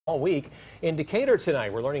All week in Decatur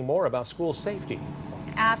tonight, we're learning more about school safety.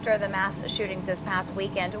 After the mass shootings this past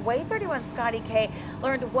weekend, Way 31 Scotty K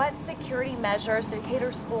learned what security measures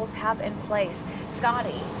Decatur schools have in place.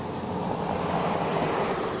 Scotty.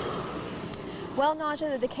 Well, Naja,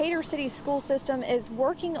 the Decatur City School system is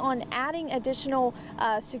working on adding additional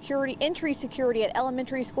entry security at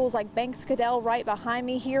elementary schools like Banks Cadell right behind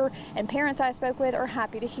me here, and parents I spoke with are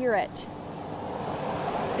happy to hear it.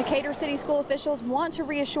 Decatur City School officials want to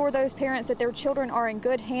reassure those parents that their children are in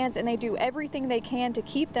good hands and they do everything they can to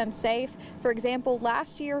keep them safe. For example,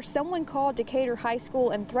 last year, someone called Decatur High School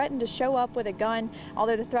and threatened to show up with a gun.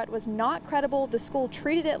 Although the threat was not credible, the school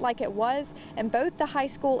treated it like it was, and both the high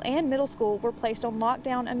school and middle school were placed on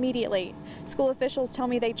lockdown immediately. School officials tell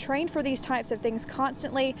me they train for these types of things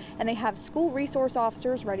constantly, and they have school resource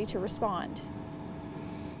officers ready to respond.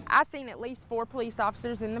 I've seen at least 4 police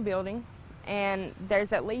officers in the building, and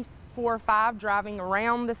there's at least 4 or 5 driving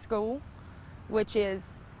around the school, which is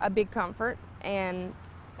a big comfort. And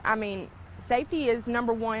I mean, safety is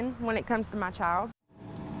 #1 when it comes to my child.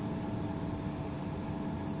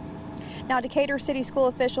 Now, Decatur City School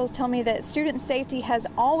officials tell me that student safety has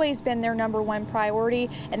always been their #1 priority,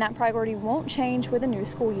 and that priority won't change with a new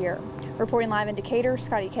school year. Reporting live in Decatur,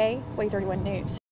 Scotty K, Way 31 News.